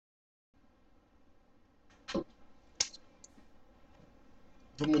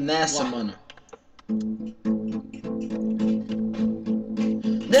Vamos nessa, mano.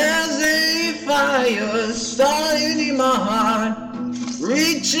 There's a fire starting in my heart,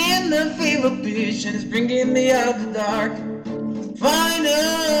 reaching the fever pitch and it's bringing me out the dark.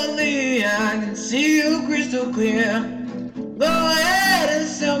 Finally I can see you crystal clear. Go ahead and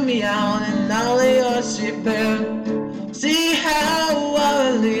sell me out and I'll lay your ship bare. See how I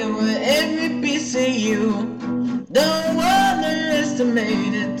live with every piece of you. Don't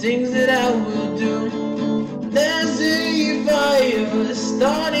underestimate the things that I will do. There's a fire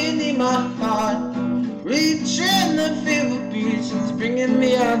starting in my heart, reaching the fever pitch and it's bringing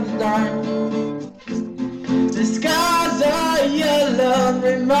me out the dark. The skies of your love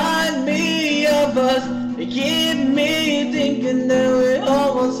remind me of us. They keep me thinking that we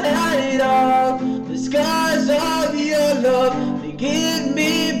almost had it all. The skies of your love, they keep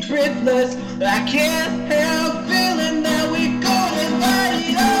me breathless. I can't help feeling that we couldn't fight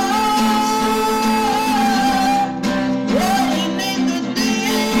it all. Rolling in the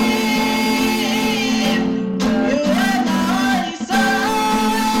deep, you had my heart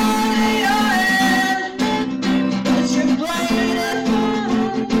inside your hand, but you played it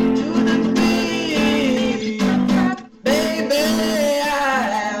to the beat. Baby, I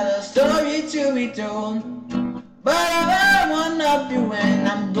have a story to be told, but I won't up you and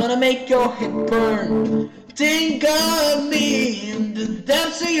I'm gonna make your head burn. Think of me in the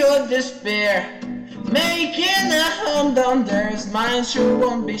depths of your despair, making a home down there's mine sure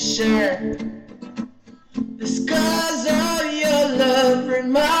won't be shared. The scars of your love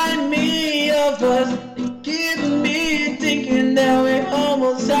remind me of us. They keep me thinking that we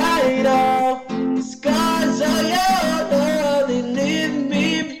almost had it all. The scars of your love, they leave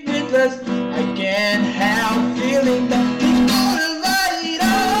me breathless. I can't help feeling that we could have had it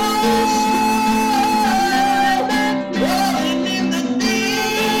all. Rolling in the deep,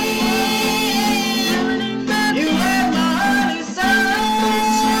 you had my heart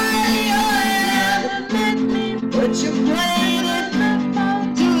inside your hand, but you played it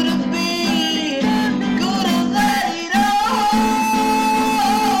to the beat. Could have let it all.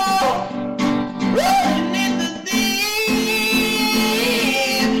 Rolling in the deep,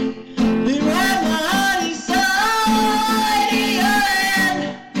 you had my heart inside your hand,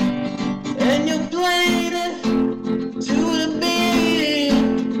 and you played it to the beat.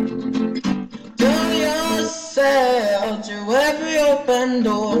 Turn yourself to every open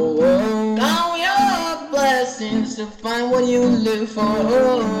door. Count your blessings to find what you live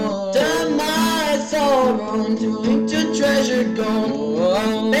for. Turn my sorrow into treasure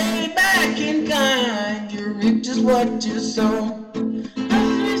gold. Pay back in kind, you reap just what you sow.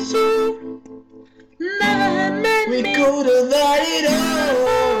 We could have had it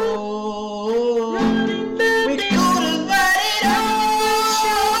all.